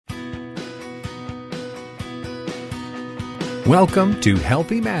Welcome to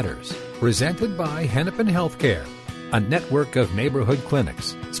Healthy Matters, presented by Hennepin Healthcare, a network of neighborhood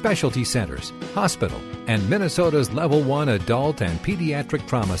clinics, specialty centers, hospital, and Minnesota's Level 1 Adult and Pediatric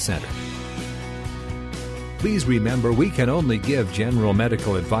Trauma Center. Please remember we can only give general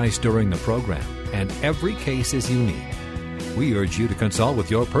medical advice during the program, and every case is unique. We urge you to consult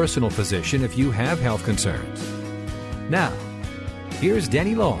with your personal physician if you have health concerns. Now, here's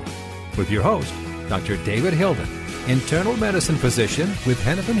Denny Law with your host, Dr. David Hilden, internal medicine physician with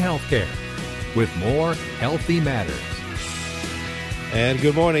Hennepin Healthcare, with more Healthy Matters. And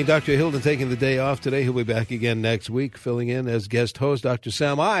good morning. Dr. Hilden taking the day off today. He'll be back again next week, filling in as guest host Dr.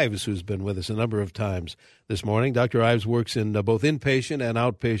 Sam Ives, who's been with us a number of times this morning. Dr. Ives works in both inpatient and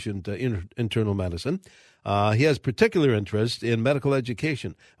outpatient internal medicine. He has particular interest in medical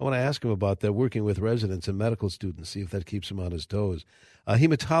education. I want to ask him about that, working with residents and medical students, see if that keeps him on his toes.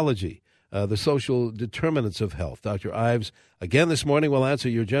 Hematology. The social determinants of health. Dr. Ives, again this morning, will answer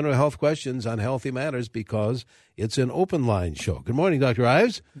your general health questions on Healthy Matters because it's an open line show. Good morning, Dr.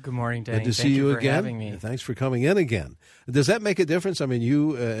 Ives. Good morning, Danny. Good to see you for again. Having me. Thanks for coming in again. Does that make a difference? I mean,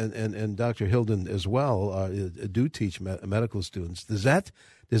 you and Dr. Hilden as well do teach medical students. Does that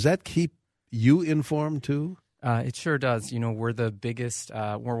keep you informed too? It sure does. You know, we're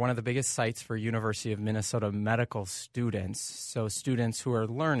one of the biggest sites for University of Minnesota medical students. So students who are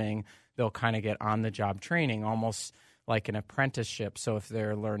learning, they'll kind of get on-the-job training, almost like an apprenticeship. So if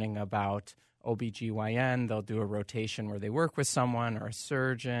they're learning about OBGYN, they'll do a rotation where they work with someone, or a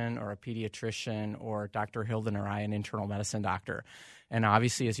surgeon, or a pediatrician, or Dr. Hilden or I, an internal medicine doctor. And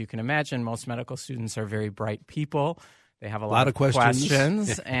obviously, as you can imagine, most medical students are very bright people. They have a lot of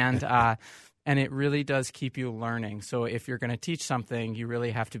questions and it really does keep you learning. So if you're going to teach something, you really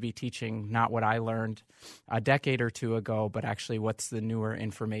have to be teaching not what I learned a decade or two ago, but actually what's the newer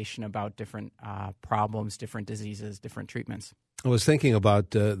information about different problems, different diseases, different treatments. I was thinking about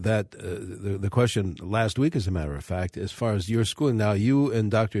the question last week, as a matter of fact, as far as your schooling. Now, you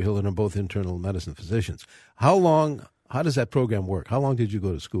and Dr. Hilden are both internal medicine physicians. How does that program work? How long did you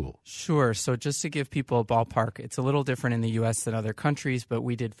go to school? Sure. So just to give people a ballpark, it's a little different in the U.S. than other countries, but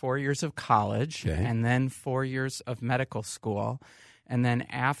we did 4 years of college and then 4 years of medical school. And then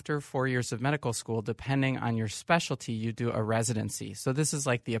after 4 years of medical school, depending on your specialty, you do a residency. So this is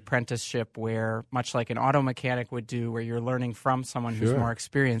like the apprenticeship where, much like an auto mechanic would do, where you're learning from someone who's more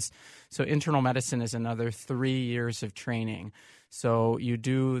experienced. So internal medicine is another 3 years of training. So you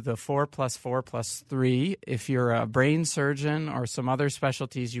do the 4 + 4 + 3. If you're a brain surgeon or some other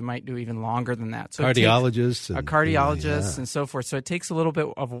specialties, you might do even longer than that. So cardiologist. And so forth. So it takes a little bit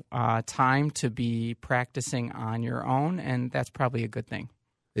of time to be practicing on your own, and that's probably a good thing.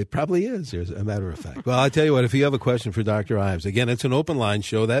 It probably is, as a matter of fact. Well, I tell you what, if you have a question for Dr. Ives, again, it's an open line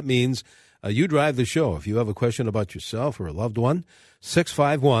show. That means you drive the show. If you have a question about yourself or a loved one,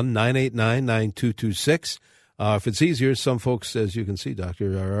 651-989-9226. If it's easier, some folks, as you can see,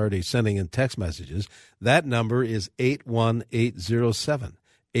 Doctor, are already sending in text messages. That number is 81807,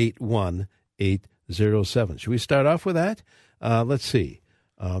 81807. Should we start off with that? Let's see.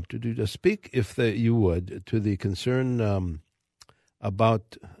 To speak, if you would, to the concern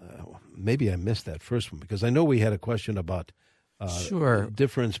about, maybe I missed that first one, because I know we had a question about the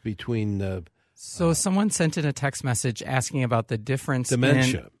difference between... So someone sent in a text message asking about the difference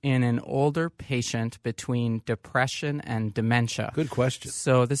in an older patient between depression and dementia. Good question.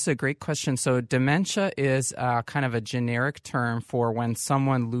 So this is a great question. So dementia is kind of a generic term for when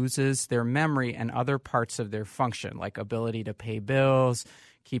someone loses their memory and other parts of their function, like ability to pay bills,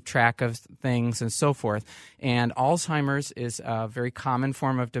 keep track of things, and so forth. And Alzheimer's is a very common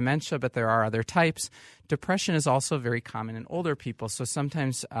form of dementia, but there are other types. Depression is also very common in older people. So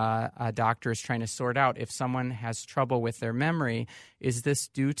sometimes a doctor is trying to sort out if someone has trouble with their memory, is this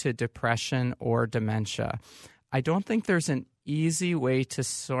due to depression or dementia? I don't think there's an easy way to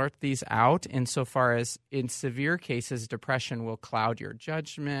sort these out insofar as in severe cases, depression will cloud your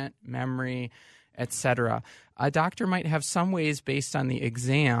judgment, memory, etc. A doctor might have some ways based on the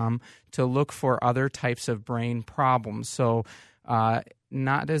exam to look for other types of brain problems. So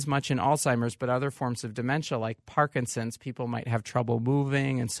not as much in Alzheimer's, but other forms of dementia like Parkinson's, people might have trouble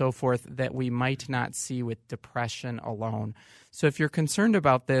moving and so forth that we might not see with depression alone. So if you're concerned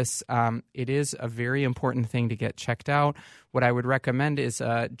about this, it is a very important thing to get checked out. What I would recommend is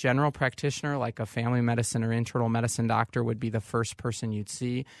a general practitioner like a family medicine or internal medicine doctor would be the first person you'd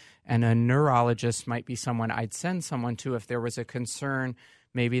see. And a neurologist might be someone I'd send someone to if there was a concern.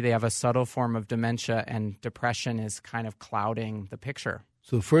 Maybe they have a subtle form of dementia and depression is kind of clouding the picture.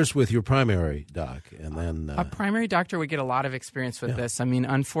 So first with your primary doc, and then... A primary doctor would get a lot of experience with this. I mean,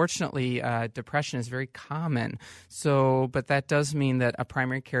 unfortunately, depression is very common. But that does mean that a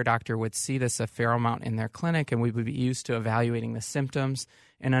primary care doctor would see this a fair amount in their clinic, and we would be used to evaluating the symptoms.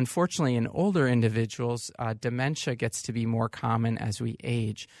 And unfortunately, in older individuals, dementia gets to be more common as we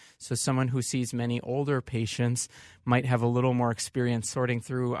age. So someone who sees many older patients might have a little more experience sorting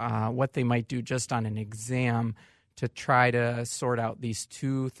through what they might do just on an exam to try to sort out these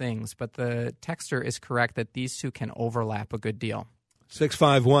two things. But the texter is correct that these two can overlap a good deal.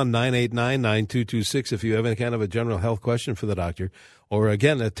 651-989-9226 if you have any kind of a general health question for the doctor. Or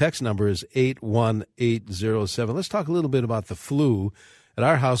again, the text number is 81807. Let's talk a little bit about the flu. At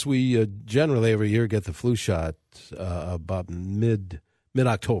our house, we generally every year get the flu shot about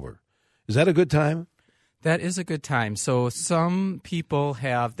mid-October. Is that a good time? That is a good time. So some people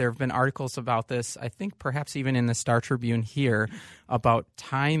there have been articles about this, I think perhaps even in the Star Tribune here, about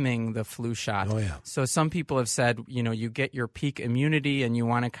timing the flu shot. Oh, yeah. So some people have said, you get your peak immunity and you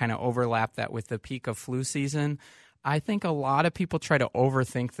want to kind of overlap that with the peak of flu season. I think a lot of people try to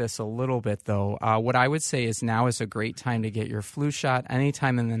overthink this a little bit, though. What I would say is now is a great time to get your flu shot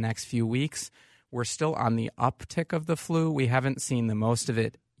anytime in the next few weeks. We're still on the uptick of the flu. We haven't seen the most of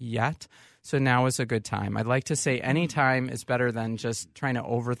it yet. So now is a good time. I'd like to say any time is better than just trying to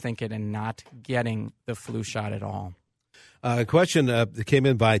overthink it and not getting the flu shot at all. A question that came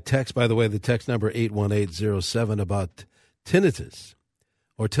in by text, by the way, the text number 81807 about tinnitus,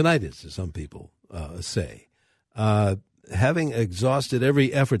 or tinnitus, as some people say. Having exhausted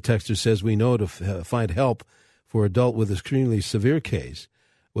every effort, texter says, we know to find help for adult with extremely severe case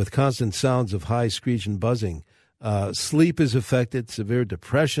with constant sounds of high screech and buzzing. Sleep is affected, severe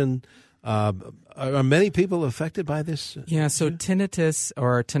depression. Are many people affected by this? Yeah, so tinnitus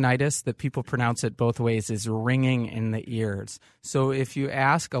or tinnitus, that people pronounce it both ways, is ringing in the ears. So if you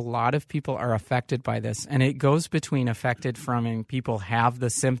ask, a lot of people are affected by this, and it goes between affected from people have the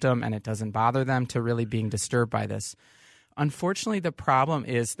symptom and it doesn't bother them to really being disturbed by this. Unfortunately, the problem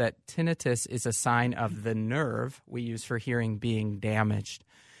is that tinnitus is a sign of the nerve we use for hearing being damaged.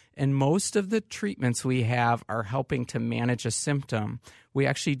 And most of the treatments we have are helping to manage a symptom. We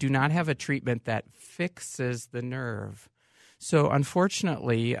actually do not have a treatment that fixes the nerve. So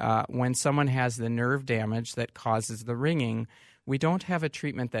unfortunately, when someone has the nerve damage that causes the ringing, we don't have a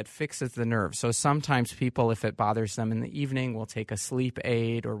treatment that fixes the nerve. So sometimes people, if it bothers them in the evening, will take a sleep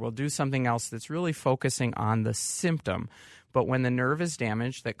aid or will do something else that's really focusing on the symptom. But when the nerve is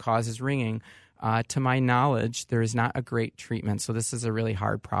damaged that causes ringing, to my knowledge, there is not a great treatment. So this is a really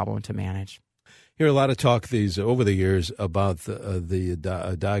hard problem to manage. Hear a lot of talk over the years about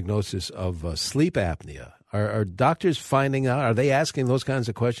the diagnosis of sleep apnea. Are doctors finding out? Are they asking those kinds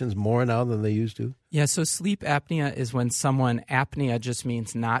of questions more now than they used to? Yeah, so sleep apnea is when apnea just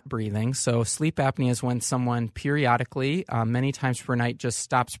means not breathing. So sleep apnea is when someone periodically, many times per night, just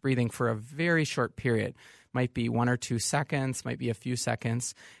stops breathing for a very short period. Might be 1 or 2 seconds, might be a few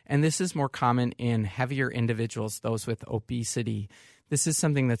seconds. And this is more common in heavier individuals, those with obesity. This is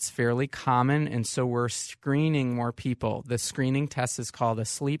something that's fairly common, and so we're screening more people. The screening test is called a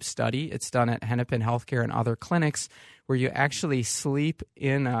sleep study. It's done at Hennepin Healthcare and other clinics where you actually sleep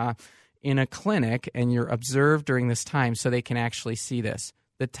in a clinic and you're observed during this time so they can actually see this.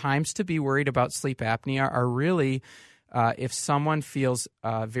 The times to be worried about sleep apnea are really if someone feels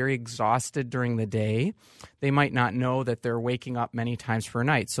very exhausted during the day, they might not know that they're waking up many times per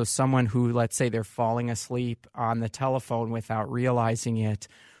night. So someone who, let's say they're falling asleep on the telephone without realizing it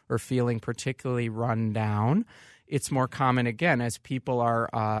or feeling particularly run down, it's more common, again, as people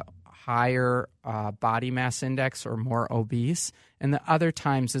are higher body mass index or more obese. And the other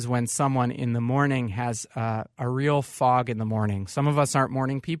times is when someone in the morning has a real fog in the morning. Some of us aren't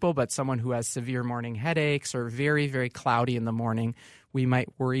morning people, but someone who has severe morning headaches or very, very cloudy in the morning, we might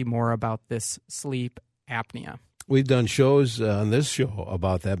worry more about this sleep apnea. We've done shows on this show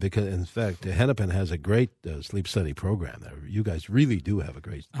about that because, in fact, Hennepin has a great sleep study program. You guys really do have a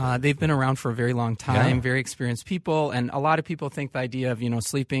great they've been around for a very long time, very experienced people, and a lot of people think the idea of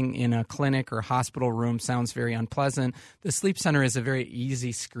sleeping in a clinic or hospital room sounds very unpleasant. The sleep center is a very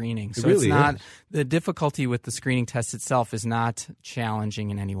easy screening, so really it's not is. The difficulty with the screening test itself is not challenging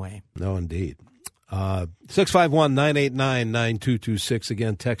in any way. No, indeed. 651-989-9226.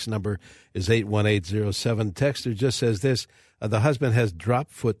 Again, text number is 81807. Texter just says this, the husband has drop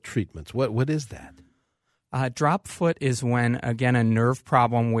foot treatments. What is that? Drop foot is when, again, a nerve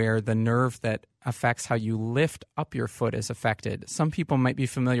problem where the nerve that affects how you lift up your foot is affected. Some people might be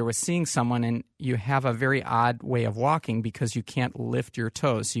familiar with seeing someone and you have a very odd way of walking because you can't lift your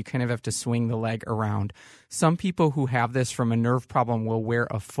toes. So you kind of have to swing the leg around. Some people who have this from a nerve problem will wear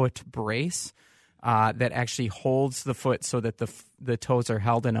a foot brace that actually holds the foot so that the toes are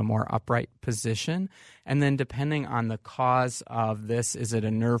held in a more upright position. And then depending on the cause of this, is it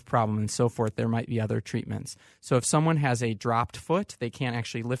a nerve problem and so forth, there might be other treatments. So if someone has a dropped foot, they can't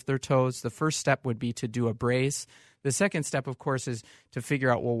actually lift their toes, the first step would be to do a brace. The second step, of course, is to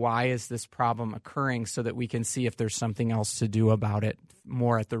figure out, well, why is this problem occurring so that we can see if there's something else to do about it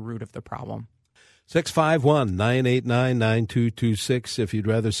more at the root of the problem. 651-989-9226. If you'd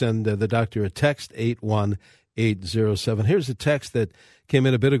rather send the doctor a text, 81807. Here's a text that came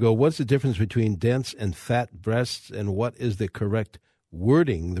in a bit ago. What's the difference between dense and fat breasts, and what is the correct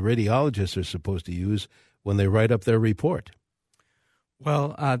wording the radiologists are supposed to use when they write up their report?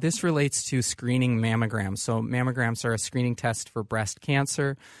 Well, this relates to screening mammograms. So mammograms are a screening test for breast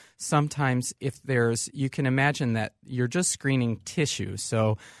cancer. Sometimes you can imagine that you're just screening tissue.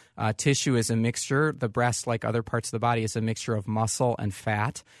 So tissue is a mixture. The breast, like other parts of the body, is a mixture of muscle and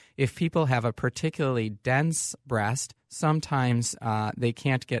fat. If people have a particularly dense breast, sometimes they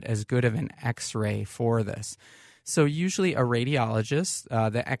can't get as good of an X-ray for this. So usually a radiologist,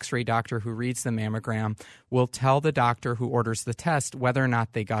 the X-ray doctor who reads the mammogram, will tell the doctor who orders the test whether or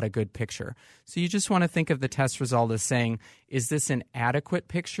not they got a good picture. So you just want to think of the test result as saying, is this an adequate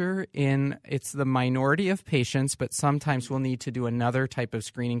picture? It's the minority of patients, but sometimes we'll need to do another type of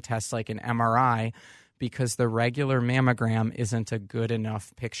screening test like an MRI because the regular mammogram isn't a good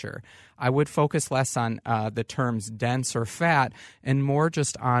enough picture. I would focus less on the terms dense or fat and more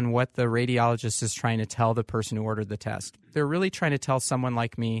just on what the radiologist is trying to tell the person who ordered the test. They're really trying to tell someone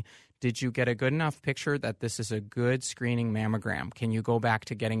like me, did you get a good enough picture that this is a good screening mammogram? Can you go back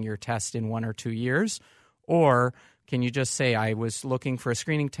to getting your test in 1 or 2 years? Or can you just say, I was looking for a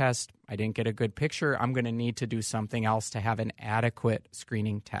screening test, I didn't get a good picture, I'm going to need to do something else to have an adequate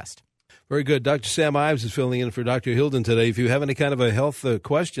screening test. Very good. Dr. Sam Ives is filling in for Dr. Hilden today. If you have any kind of a health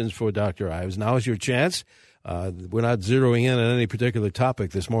questions for Dr. Ives, now is your chance. We're not zeroing in on any particular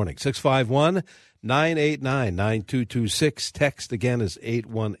topic this morning. 651-989-9226. Text again is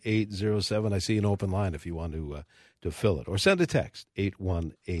 81807. I see an open line if you want to fill it. Or send a text,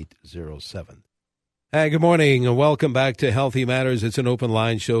 81807. Hi, good morning, and welcome back to Healthy Matters. It's an open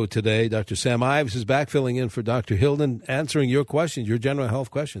line show today. Dr. Sam Ives is back filling in for Dr. Hilden, answering your questions, your general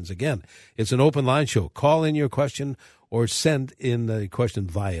health questions. Again, it's an open line show. Call in your question or send in the question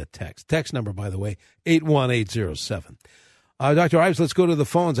via text. Text number, by the way, 81807. Dr. Ives, let's go to the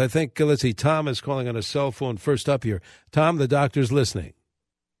phones. I think, let's see, Tom is calling on a cell phone first up here. Tom, the doctor's listening.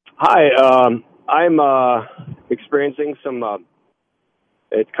 Hi, I'm experiencing some,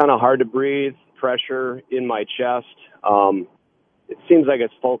 it's kind of hard to breathe, pressure in my chest. It seems like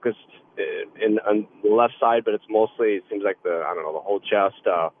it's focused on the left side, but it seems like the whole chest,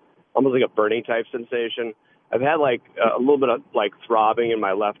 almost like a burning type sensation. I've had like a little bit of like throbbing in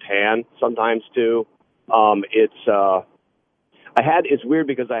my left hand sometimes too. It's weird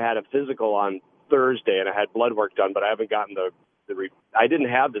because I had a physical on Thursday and I had blood work done, but I haven't gotten I didn't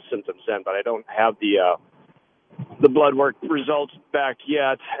have the symptoms then, but I don't have the blood work results back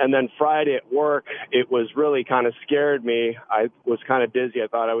yet. And then Friday at work, it was really kind of scared me. I was kind of dizzy. I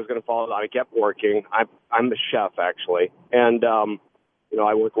thought I was going to fall down. I kept working. I'm a chef actually. And,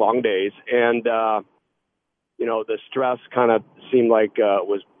 I work long days and, the stress kind of seemed like,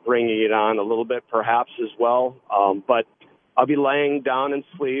 was bringing it on a little bit perhaps as well. But I'll be laying down and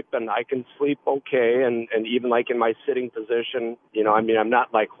sleep and I can sleep okay. And even like in my sitting position, I'm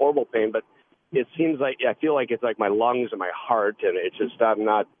not like horrible pain, but it seems like I feel like it's like my lungs and my heart, and it's just so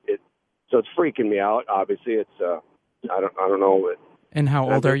it's freaking me out. Obviously, it's I don't know. And how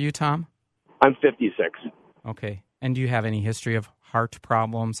old are you, Tom? I'm 56. Okay. And do you have any history of heart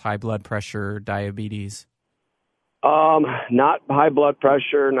problems, high blood pressure, diabetes? Not high blood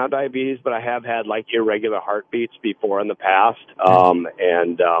pressure, not diabetes, but I have had like irregular heartbeats before in the past.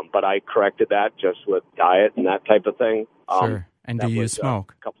 But I corrected that just with diet and that type of thing. Sure. And do you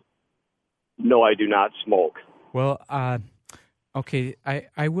smoke? No, I do not smoke. Well, okay,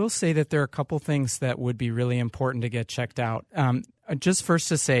 I will say that there are a couple things that would be really important to get checked out. Just first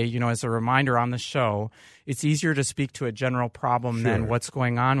to say, as a reminder on the show, it's easier to speak to a general problem than what's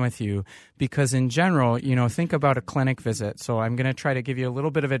going on with you. Because in general, think about a clinic visit. So I'm going to try to give you a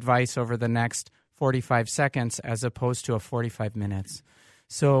little bit of advice over the next 45 seconds as opposed to a 45 minutes.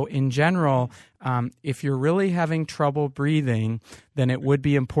 So in general, if you're really having trouble breathing, then it would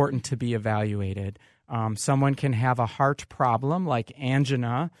be important to be evaluated. Someone can have a heart problem like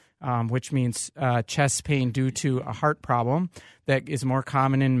angina, which means chest pain due to a heart problem that is more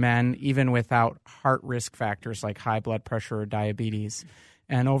common in men even without heart risk factors like high blood pressure or diabetes.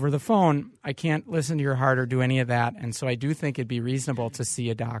 And over the phone, I can't listen to your heart or do any of that, and so I do think it'd be reasonable to see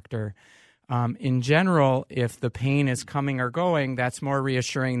a doctor. In general, if the pain is coming or going, that's more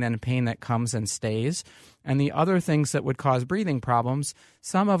reassuring than pain that comes and stays. And the other things that would cause breathing problems,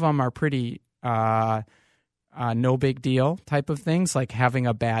 some of them are pretty no big deal type of things, like having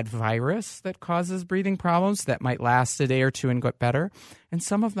a bad virus that causes breathing problems that might last a day or two and get better. And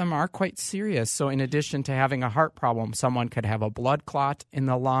some of them are quite serious. So in addition to having a heart problem, someone could have a blood clot in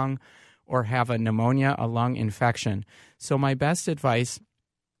the lung or have a pneumonia, a lung infection. So my best advice,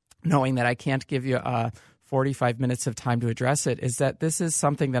 knowing that I can't give you 45 minutes of time to address it, is that this is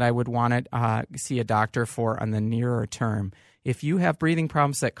something that I would want to see a doctor for on the nearer term. If you have breathing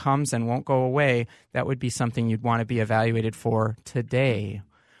problems that comes and won't go away, that would be something you'd want to be evaluated for today.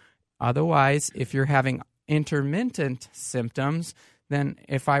 Otherwise, if you're having intermittent symptoms, then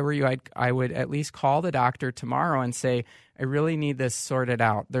if I were you, I would at least call the doctor tomorrow and say, I really need this sorted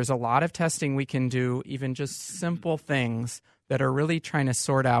out. There's a lot of testing we can do, even just simple things that are really trying to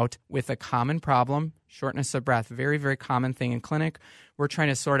sort out with a common problem, shortness of breath, very, very common thing in clinic. We're trying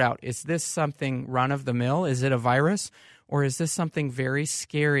to sort out, is this something run-of-the-mill? Is it a virus? Or is this something very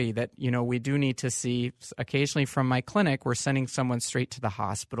scary that, we do need to see? Occasionally from my clinic, we're sending someone straight to the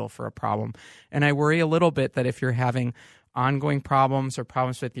hospital for a problem. And I worry a little bit that if you're having ongoing problems or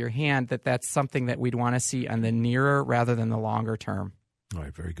problems with your hand, that's something that we'd want to see on the nearer rather than the longer term. All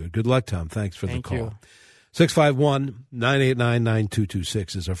right, very good. Good luck, Tom. Thanks for the call. You.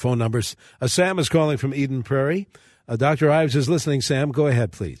 651-989-9226 is our phone numbers. Sam is calling from Eden Prairie. Dr. Ives is listening. Sam, go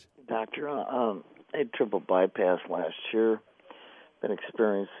ahead, please. Doctor, I had triple bypass last year. Been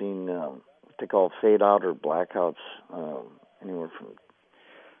experiencing what they call fade-out or blackouts, anywhere from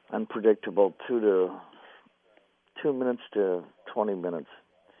unpredictable 2 minutes to 20 minutes.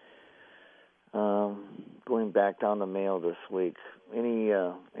 Going back down the Mayo this week. Any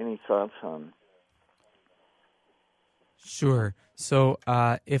thoughts on? Sure. So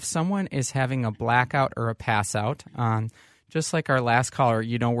if someone is having a blackout or a pass out, just like our last caller,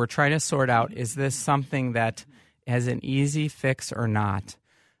 we're trying to sort out, is this something that has an easy fix or not?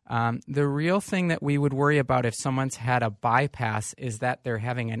 The real thing that we would worry about if someone's had a bypass is that they're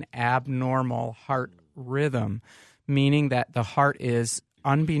having an abnormal heart rhythm, meaning that the heart is,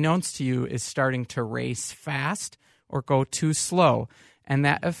 unbeknownst to you, is starting to race fast or go too slow. And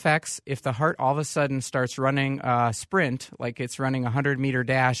that affects, if the heart all of a sudden starts running a sprint, like it's running a 100-meter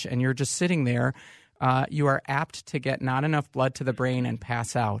dash, and you're just sitting there, you are apt to get not enough blood to the brain and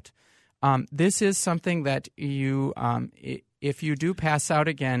pass out. This is something that you, if you do pass out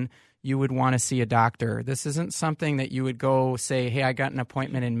again, you would want to see a doctor. This isn't something that you would go say, hey, I got an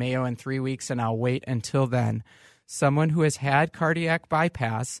appointment in Mayo in 3 weeks and I'll wait until then. Someone who has had cardiac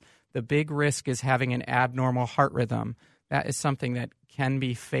bypass, the big risk is having an abnormal heart rhythm. That is something that can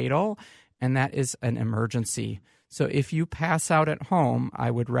be fatal, and that is an emergency. So if you pass out at home, I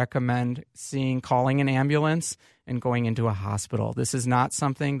would recommend calling an ambulance and going into a hospital. This is not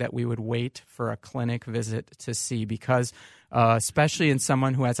something that we would wait for a clinic visit to see because, especially in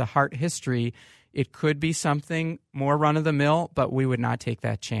someone who has a heart history, it could be something more run-of-the-mill, but we would not take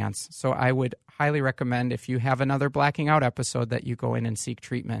that chance. So I would highly recommend, if you have another blacking out episode, that you go in and seek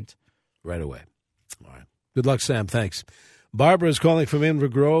treatment. Right away. All right. Good luck, Sam. Thanks. Barbara is calling from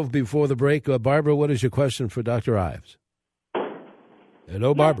Inver Grove before the break. Barbara, what is your question for Dr. Ives?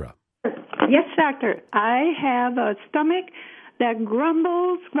 Hello, Barbara. Yes, doctor. I have a stomach that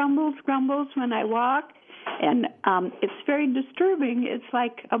grumbles when I walk, and it's very disturbing. It's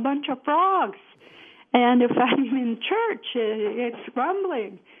like a bunch of frogs. And if I'm in church, it's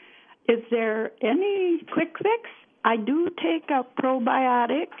grumbling. Is there any quick fix? I do take a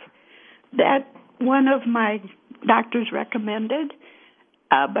probiotic that one of my doctors recommended,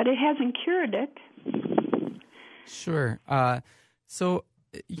 but it hasn't cured it. Sure. So,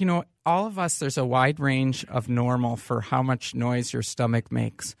 all of us, there's a wide range of normal for how much noise your stomach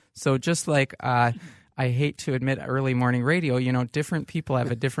makes. So just like I hate to admit early morning radio, different people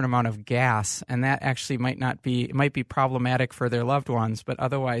have a different amount of gas, and that actually might be problematic for their loved ones, but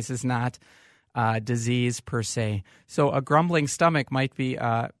otherwise is not disease per se. So a grumbling stomach might be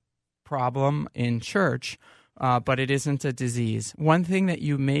a problem in church, but it isn't a disease. One thing that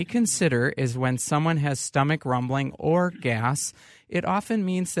you may consider is when someone has stomach rumbling or gas, it often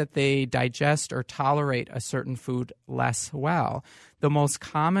means that they digest or tolerate a certain food less well. The most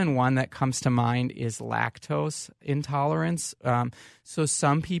common one that comes to mind is lactose intolerance. So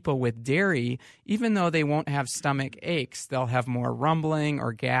some people with dairy, even though they won't have stomach aches, they'll have more rumbling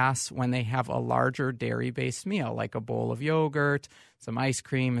or gas when they have a larger dairy-based meal, like a bowl of yogurt, some ice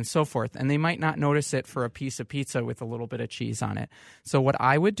cream, and so forth. And they might not notice it for a piece of pizza with a little bit of cheese on it. So what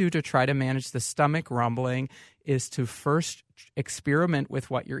I would do to try to manage the stomach rumbling is to first experiment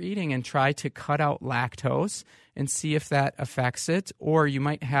with what you're eating and try to cut out lactose and see if that affects it. Or you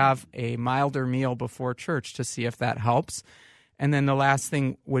might have a milder meal before church to see if that helps. And then the last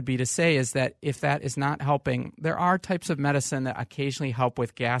thing would be to say is that if that is not helping, there are types of medicine that occasionally help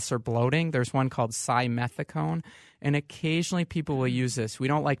with gas or bloating. There's one called simethicone, and occasionally people will use this. We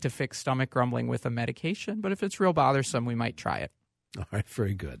don't like to fix stomach grumbling with a medication, but if it's real bothersome, we might try it. All right,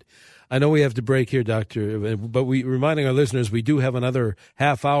 very good. I know we have to break here, Doctor, but we reminding our listeners we do have another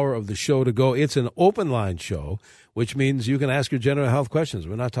half hour of the show to go. It's an open line show, which means you can ask your general health questions.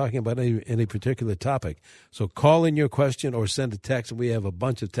 We're not talking about any particular topic. So call in your question or send a text, and we have a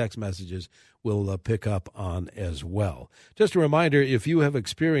bunch of text messages we'll pick up on as well. Just a reminder, if you have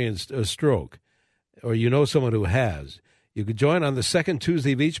experienced a stroke or you know someone who has, you can join on the second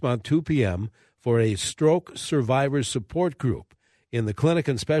Tuesday of each month, 2 p.m., for a stroke survivors support group in the Clinic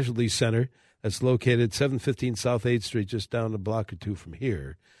and Specialty Center that's located 715 South 8th Street, just down a block or two from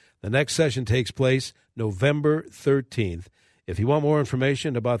here. The next session takes place November 13th. If you want more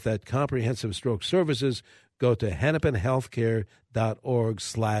information about that comprehensive stroke services, go to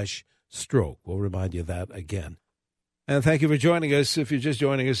hennepinhealthcare.org/stroke. We'll remind you of that again. And thank you for joining us. If you're just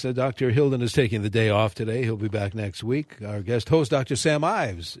joining us, Dr. Hilden is taking the day off today. He'll be back next week. Our guest host, Dr. Sam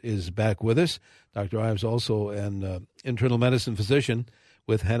Ives, is back with us. Dr. Ives, also an internal medicine physician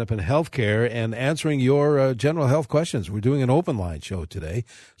with Hennepin Healthcare, and answering your general health questions. We're doing an open line show today.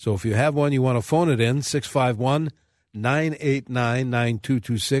 So if you have one, you want to phone it in,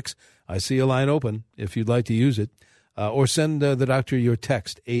 651-989-9226. I see a line open if you'd like to use it. Or send the doctor your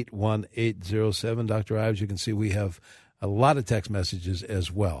text, 81807. Dr. Ives, you can see we have a lot of text messages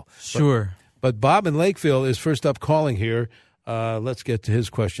as well. Sure. But Bob in Lakeville is first up calling here. Let's get to his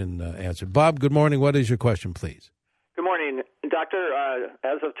question answered. Bob, good morning. What is your question, please? Good morning, Doctor.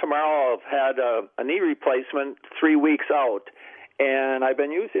 As of tomorrow, I've had a knee replacement 3 weeks out, and I've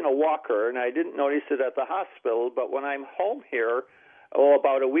been using a walker, and I didn't notice it at the hospital, but when I'm home here,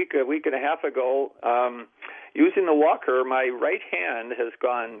 about a week and a half ago, using the walker, my right hand has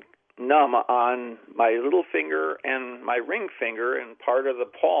gone numb on my little finger and my ring finger and part of the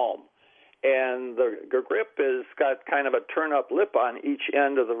palm. And the grip has got kind of a turn-up lip on each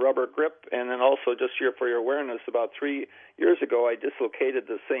end of the rubber grip. And then also, just here for your awareness, about 3 years ago, I dislocated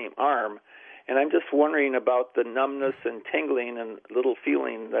the same arm. And I'm just wondering about the numbness and tingling and little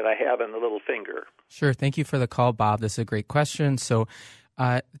feeling that I have in the little finger. Sure. Thank you for the call, Bob. This is a great question. So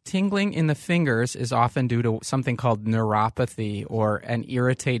tingling in the fingers is often due to something called neuropathy or an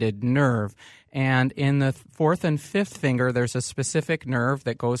irritated nerve. And in the fourth and fifth finger, there's a specific nerve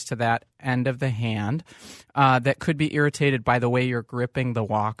that goes to that end of the hand that could be irritated by the way you're gripping the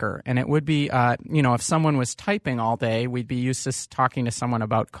walker. And it would be, if someone was typing all day, we'd be used to talking to someone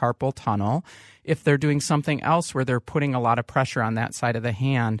about carpal tunnel. If they're doing something else where they're putting a lot of pressure on that side of the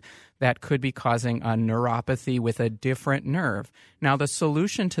hand, that could be causing a neuropathy with a different nerve. Now, the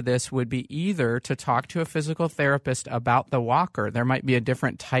solution to this would be either to talk to a physical therapist about the walker. There might be a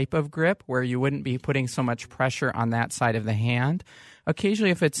different type of grip where you wouldn't be putting so much pressure on that side of the hand.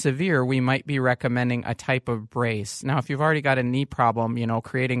 Occasionally, if it's severe, we might be recommending a type of brace. Now, if you've already got a knee problem,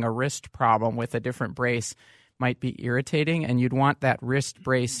 creating a wrist problem with a different brace might be irritating, and you'd want that wrist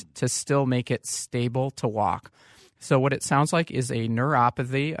brace to still make it stable to walk. So what it sounds like is a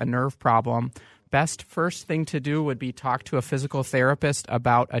neuropathy, a nerve problem. Best first thing to do would be talk to a physical therapist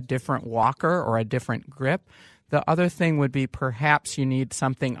about a different walker or a different grip. The other thing would be perhaps you need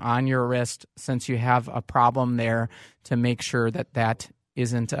something on your wrist since you have a problem there to make sure that that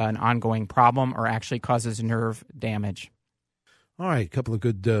isn't an ongoing problem or actually causes nerve damage. All right, a couple of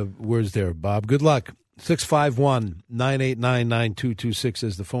good words there, Bob. Good luck. 651-989-9226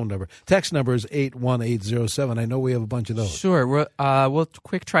 is the phone number. Text number is 81807. I know we have a bunch of those. Sure. We'll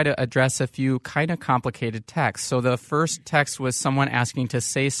quick try to address a few kind of complicated texts. So the first text was someone asking to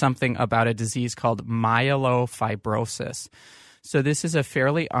say something about a disease called myelofibrosis. So this is a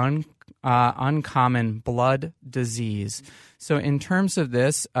fairly uncommon blood disease. So in terms of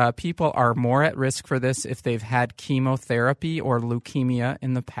this, people are more at risk for this if they've had chemotherapy or leukemia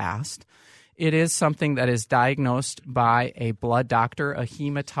in the past. It is something that is diagnosed by a blood doctor, a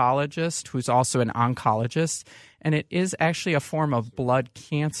hematologist, who's also an oncologist, and it is actually a form of blood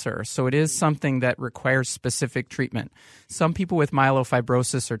cancer. So it is something that requires specific treatment. Some people with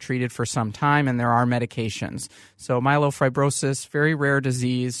myelofibrosis are treated for some time, and there are medications. So myelofibrosis, very rare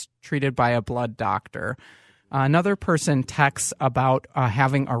disease, treated by a blood doctor. Another person texts about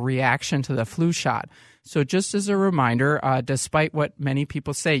having a reaction to the flu shot. So just as a reminder, despite what many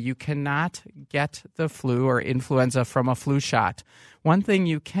people say, you cannot get the flu or influenza from a flu shot. One thing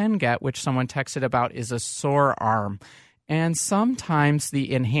you can get, which someone texted about, is a sore arm. And sometimes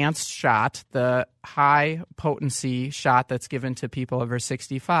the enhanced shot, the high potency shot that's given to people over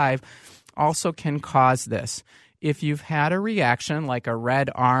 65, also can cause this. If you've had a reaction like a red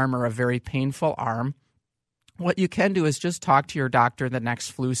arm or a very painful arm, what you can do is just talk to your doctor the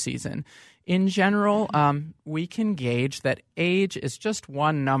next flu season. In general, we can gauge that age is just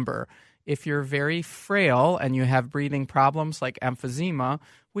one number. If you're very frail and you have breathing problems like emphysema,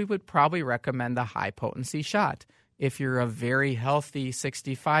 we would probably recommend the high-potency shot. If you're a very healthy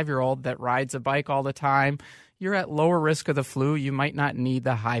 65-year-old that rides a bike all the time, you're at lower risk of the flu. You might not need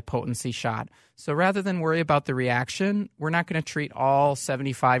the high-potency shot. So rather than worry about the reaction, we're not going to treat all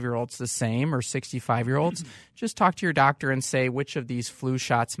 75-year-olds the same or 65-year-olds. Just talk to your doctor and say which of these flu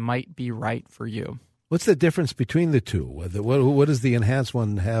shots might be right for you. What's the difference between the two? What does the enhanced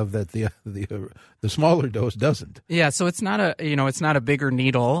one have that the smaller dose doesn't? Yeah, so it's not a bigger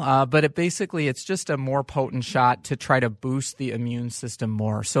needle, but it's just a more potent shot to try to boost the immune system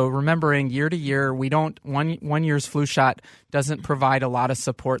more. So remembering year to year, one year's flu shot doesn't provide a lot of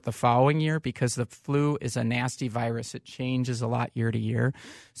support the following year because the flu is a nasty virus. It changes a lot year to year.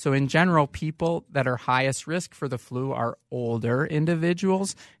 So in general, people that are highest risk for the flu are older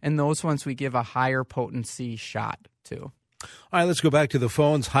individuals, and those ones we give a higher potency shot to. All right, let's go back to the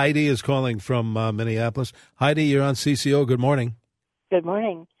phones. Heidi is calling from Minneapolis. Heidi, you're on CCO. Good morning. Good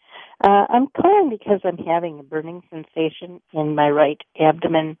morning. I'm calling because I'm having a burning sensation in my right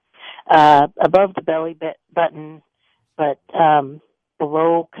abdomen, above the belly button, but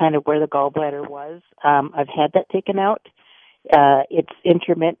below kind of where the gallbladder was. I've had that taken out. It's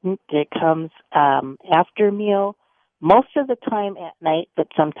intermittent. It comes after a meal, most of the time at night, but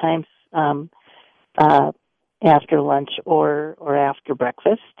sometimes after lunch or after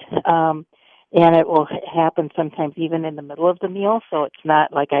breakfast. And it will happen sometimes even in the middle of the meal, so it's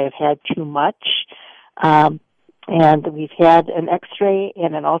not like I have had too much. And we've had an X-ray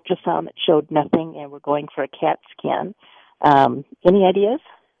and an ultrasound that showed nothing, and we're going for a CAT scan. Any ideas?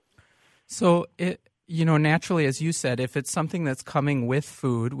 So, naturally, as you said, if it's something that's coming with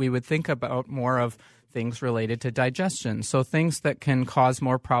food, we would think about more of things related to digestion. So things that can cause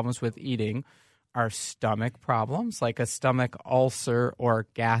more problems with eating are stomach problems, like a stomach ulcer or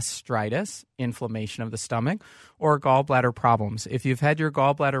gastritis, inflammation of the stomach, or gallbladder problems. If you've had your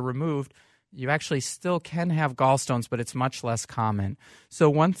gallbladder removed, you actually still can have gallstones, but it's much less common. So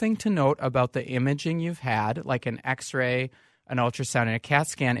one thing to note about the imaging you've had, like an X-ray, an ultrasound, and a CAT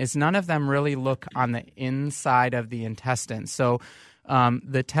scan, is none of them really look on the inside of the intestine. So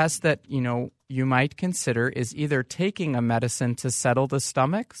the test that you might consider is either taking a medicine to settle the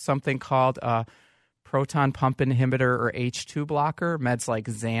stomach, something called a proton pump inhibitor or H2 blocker, meds like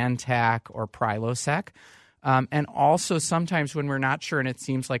Zantac or Prilosec. And also sometimes when we're not sure and it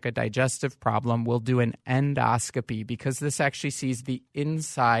seems like a digestive problem, we'll do an endoscopy because this actually sees the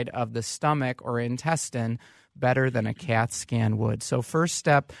inside of the stomach or intestine better than a CAT scan would. So first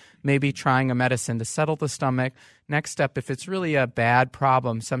step, maybe trying a medicine to settle the stomach. Next step, if it's really a bad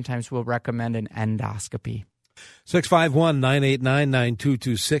problem, sometimes we'll recommend an endoscopy.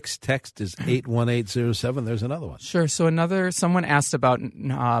 651-989-9226. Text is 81807. There's another one. Sure. So someone asked about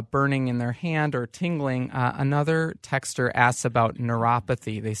burning in their hand or tingling. Another texter asked about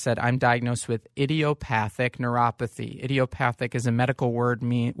neuropathy. They said, I'm diagnosed with idiopathic neuropathy. Idiopathic is a medical word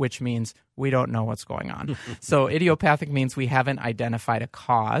which means we don't know what's going on. So idiopathic means we haven't identified a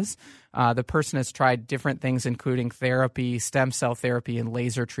cause. The person has tried different things, including therapy, stem cell therapy, and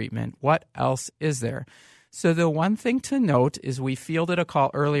laser treatment. What else is there? So the one thing to note is we fielded a call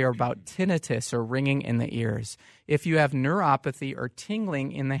earlier about tinnitus or ringing in the ears. If you have neuropathy or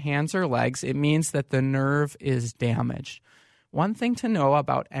tingling in the hands or legs, it means that the nerve is damaged. One thing to know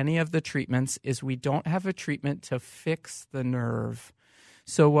about any of the treatments is we don't have a treatment to fix the nerve.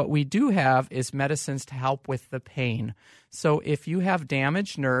 So what we do have is medicines to help with the pain. So if you have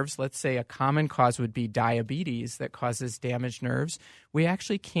damaged nerves, let's say a common cause would be diabetes that causes damaged nerves, we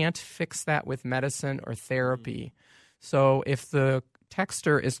actually can't fix that with medicine or therapy. So if the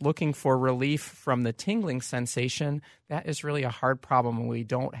texter is looking for relief from the tingling sensation, that is really a hard problem and we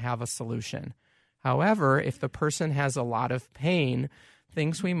don't have a solution. However, if the person has a lot of pain,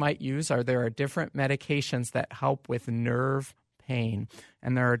 things we might use there are different medications that help with nerve pain.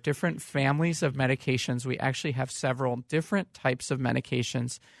 And there are different families of medications. We actually have several different types of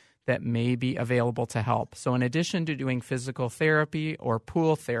medications that may be available to help. So in addition to doing physical therapy or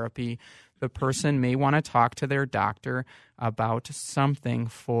pool therapy, the person may want to talk to their doctor about something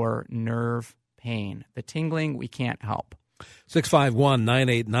for nerve pain. The tingling, we can't help.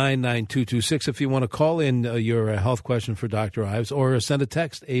 651-989-9226 if you want to call in your health question for Dr. Ives, or send a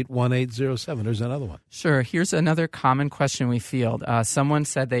text 81807. There's another one. Sure. Here's another common question we field. Someone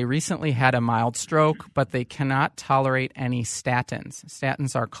said they recently had a mild stroke, but they cannot tolerate any statins.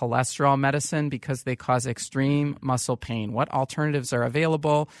 Statins are cholesterol medicine because they cause extreme muscle pain. What alternatives are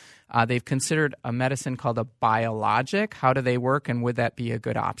available? They've considered a medicine called a biologic. How do they work, and would that be a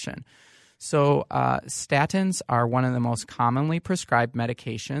good option? So statins are one of the most commonly prescribed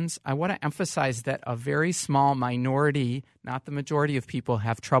medications. I want to emphasize that a very small minority, not the majority of people,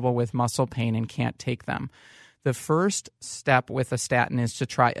 have trouble with muscle pain and can't take them. The first step with a statin is to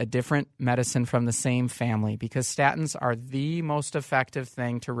try a different medicine from the same family, because statins are the most effective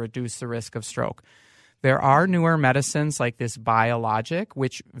thing to reduce the risk of stroke. There are newer medicines like this biologic,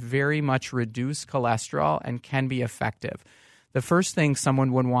 which very much reduce cholesterol and can be effective. The first thing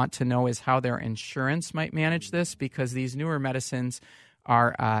someone would want to know is how their insurance might manage this, because these newer medicines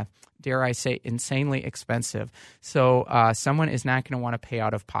are, dare I say, insanely expensive. So someone is not going to want to pay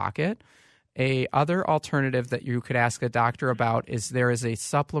out of pocket. A other alternative that you could ask a doctor about is there is a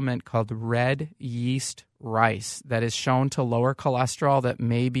supplement called red yeast rice that is shown to lower cholesterol that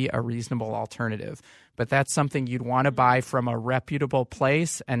may be a reasonable alternative. But that's something you'd want to buy from a reputable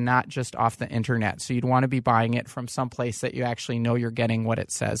place and not just off the internet. So you'd want to be buying it from some place that you actually know you're getting what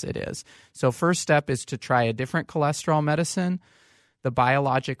it says it is. So first step is to try a different cholesterol medicine. The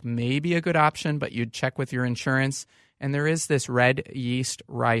biologic may be a good option, but you'd check with your insurance. And there is this red yeast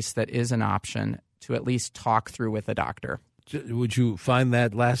rice that is an option to at least talk through with a doctor. Would you find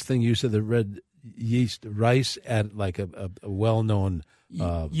that last thing you said, the red yeast rice, at like a well-known...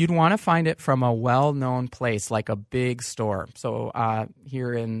 You'd want to find it from a well-known place, like a big store. So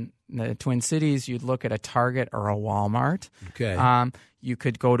here in the Twin Cities, you'd look at a Target or a Walmart. Okay. You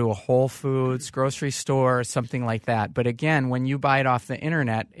could go to a Whole Foods, grocery store, something like that. But again, when you buy it off the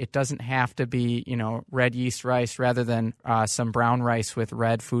internet, it doesn't have to be, red yeast rice rather than some brown rice with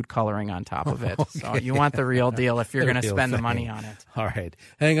red food coloring on top of it. Okay. So you want the real deal if you're going to spend the money on it. All right.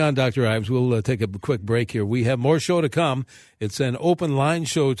 Hang on, Dr. Ives. We'll take a quick break here. We have more show to come. It's an open line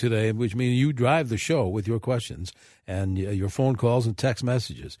show today, which means you drive the show with your questions and your phone calls and text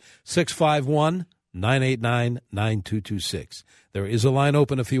messages. 651-989-9226. There is a line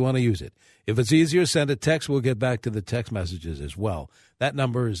open if you want to use it. If it's easier, send a text. We'll get back to the text messages as well. That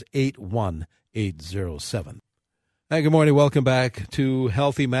number is 81807. Hi, good morning. Welcome back to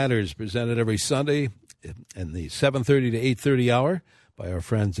Healthy Matters, presented every Sunday in the 7:30 to 8:30 hour by our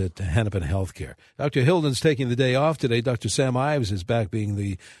friends at Hennepin Healthcare. Dr. Hilden's taking the day off today. Dr. Sam Ives is back being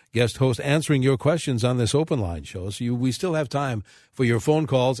the guest host, answering your questions on this open line show. So we still have time for your phone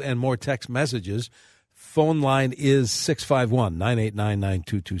calls and more text messages. Phone line is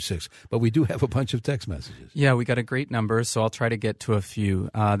 651-989-9226. But we do have a bunch of text messages. Yeah, we got a great number, so I'll try to get to a few.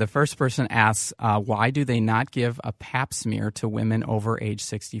 The first person asks, why do they not give a pap smear to women over age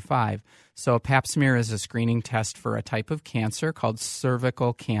 65? So a pap smear is a screening test for a type of cancer called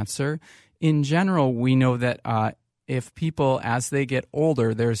cervical cancer. In general, we know that if people, as they get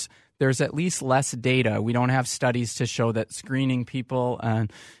older, there's at least less data. We don't have studies to show that screening people,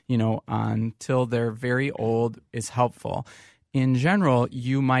 until they're very old is helpful. In general,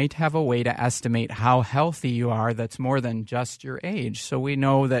 you might have a way to estimate how healthy you are that's more than just your age. So we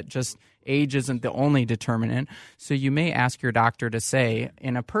know that just age isn't the only determinant. So you may ask your doctor to say,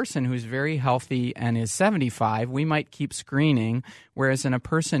 in a person who's very healthy and is 75, we might keep screening, whereas in a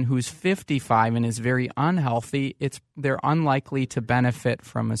person who's 55 and is very unhealthy, they're unlikely to benefit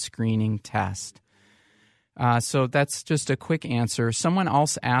from a screening test. So that's just a quick answer. Someone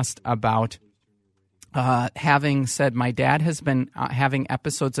else asked about having said, my dad has been having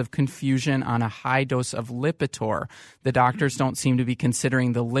episodes of confusion on a high dose of Lipitor. The doctors don't seem to be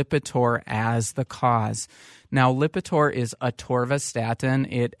considering the Lipitor as the cause. Now, Lipitor is atorvastatin.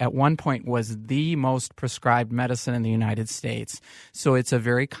 It, at one point, was the most prescribed medicine in the United States. So it's a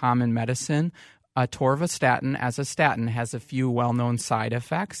very common medicine. Atorvastatin, as a statin, has a few well-known side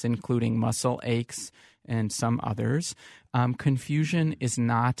effects, including muscle aches and some others. Confusion is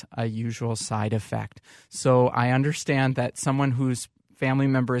not a usual side effect. So I understand that someone who's family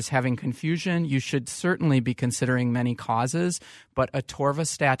member is having confusion, you should certainly be considering many causes, but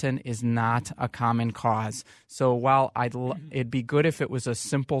atorvastatin is not a common cause. So while it'd be good if it was a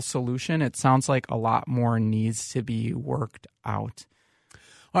simple solution, it sounds like a lot more needs to be worked out.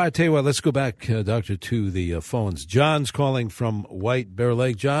 All right, I tell you what, let's go back, Doctor, to the phones. John's calling from White Bear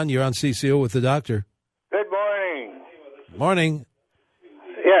Lake. John, you're on CCO with the doctor. Good morning. Morning.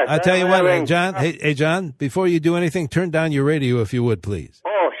 Yes. I tell you what, John. Hey, John. Before you do anything, turn down your radio if you would, please.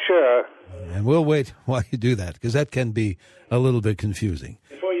 Oh, sure. And we'll wait while you do that because that can be a little bit confusing.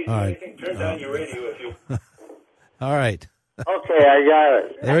 Before you do anything, turn down your radio if you. All right. Okay, I got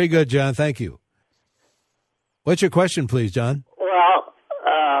it. Very good, John. Thank you. What's your question, please, John? Well,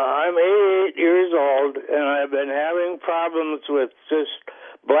 I'm 88 years old, and I've been having problems with just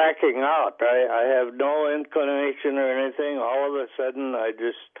blacking out. I have no inclination or anything. All of a sudden, I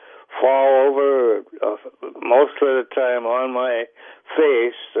just fall over most of the time on my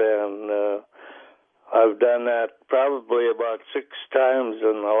face, and I've done that probably about 6 times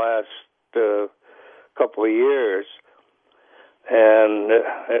in the last couple of years. And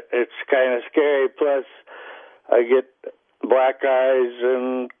it's kind of scary. Plus, I get black eyes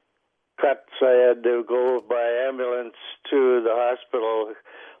and cuts. I had to go by ambulance to the hospital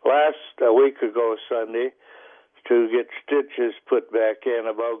a week ago Sunday to get stitches put back in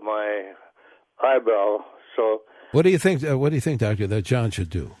above my eyebrow. So, what do you think? Doctor, that John should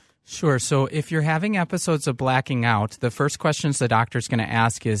do? Sure. So if you're having episodes of blacking out, the first questions the doctor's going to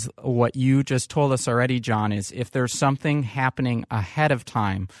ask is what you just told us already, John, is if there's something happening ahead of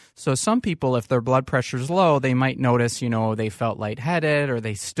time. So some people, if their blood pressure's low, they might notice, they felt lightheaded or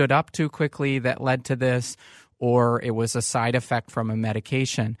they stood up too quickly that led to this, or it was a side effect from a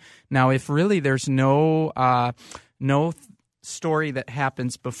medication. Now, if really there's no story that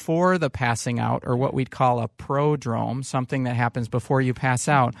happens before the passing out, or what we'd call a prodrome, something that happens before you pass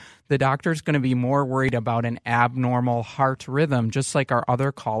out, the doctor's going to be more worried about an abnormal heart rhythm, just like our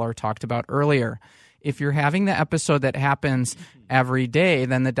other caller talked about earlier. If you're having the episode that happens every day,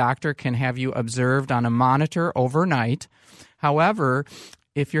 then the doctor can have you observed on a monitor overnight. However,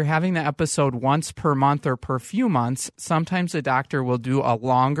 if you're having the episode once per month or per few months, sometimes the doctor will do a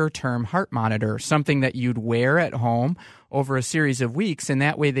longer-term heart monitor, something that you'd wear at home over a series of weeks, and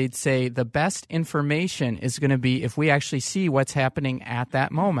that way they'd say the best information is going to be if we actually see what's happening at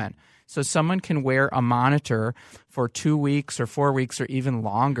that moment. So someone can wear a monitor for 2 weeks or 4 weeks or even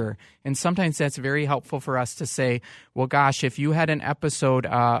longer. And sometimes that's very helpful for us to say, well, gosh, if you had an episode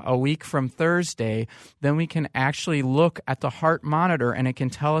a week from Thursday, then we can actually look at the heart monitor and it can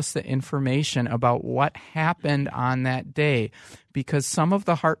tell us the information about what happened on that day. Because some of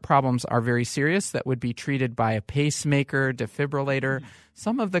the heart problems are very serious that would be treated by a pacemaker, defibrillator.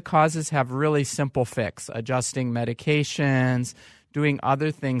 Some of the causes have really simple fix, adjusting medications, doing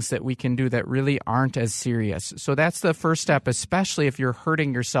other things that we can do that really aren't as serious. So that's the first step, especially if you're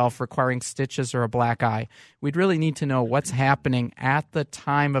hurting yourself, requiring stitches or a black eye. We'd really need to know what's happening at the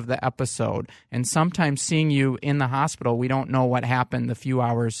time of the episode. And sometimes seeing you in the hospital, we don't know what happened a few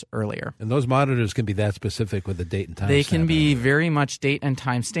hours earlier. And those monitors can be that specific with the date and time They can be very much date and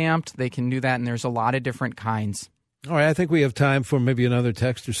time stamped. They can do that, and there's a lot of different kinds. All right, I think we have time for maybe another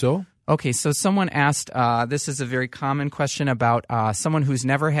text or so. Okay, so someone asked, this is a very common question about someone who's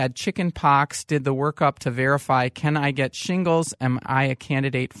never had chicken pox, did the workup to verify, can I get shingles? Am I a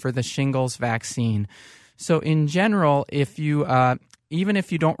candidate for the shingles vaccine? So in general, if you even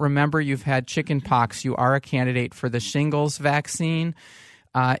if you don't remember you've had chicken pox, you are a candidate for the shingles vaccine.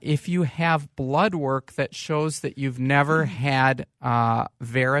 If you have blood work that shows that you've never had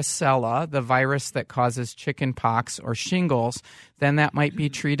varicella, the virus that causes chicken pox or shingles, then that might be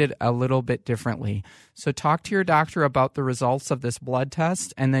treated a little bit differently. So talk to your doctor about the results of this blood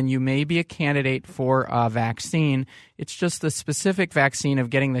test, and then you may be a candidate for a vaccine. It's just the specific vaccine of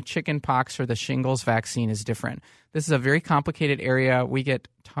getting the chicken pox or the shingles vaccine is different. This is a very complicated area. We get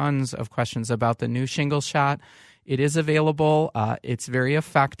tons of questions about the new shingles shot. It is available. It's very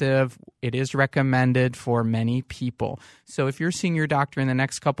effective. It is recommended for many people. So if you're seeing your doctor in the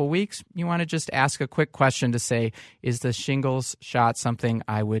next couple weeks, you want to just ask a quick question to say, is the shingles shot something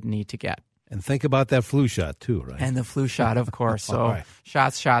I would need to get? And think about that flu shot, too, right? And the flu shot, of course. So right.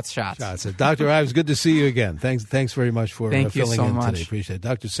 Shots. Dr. Ives, good to see you again. Thanks very much for filling in today. Appreciate it.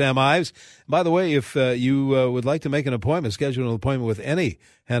 Dr. Sam Ives. By the way, if you would like to make an appointment, schedule an appointment with any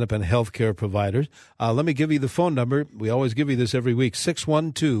Hennepin healthcare providers, let me give you the phone number. We always give you this every week,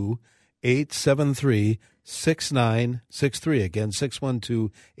 612-873-6963. Again,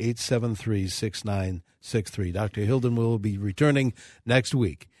 612-873-6963. Dr. Hilden will be returning next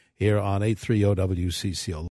week here on 830 WCCO.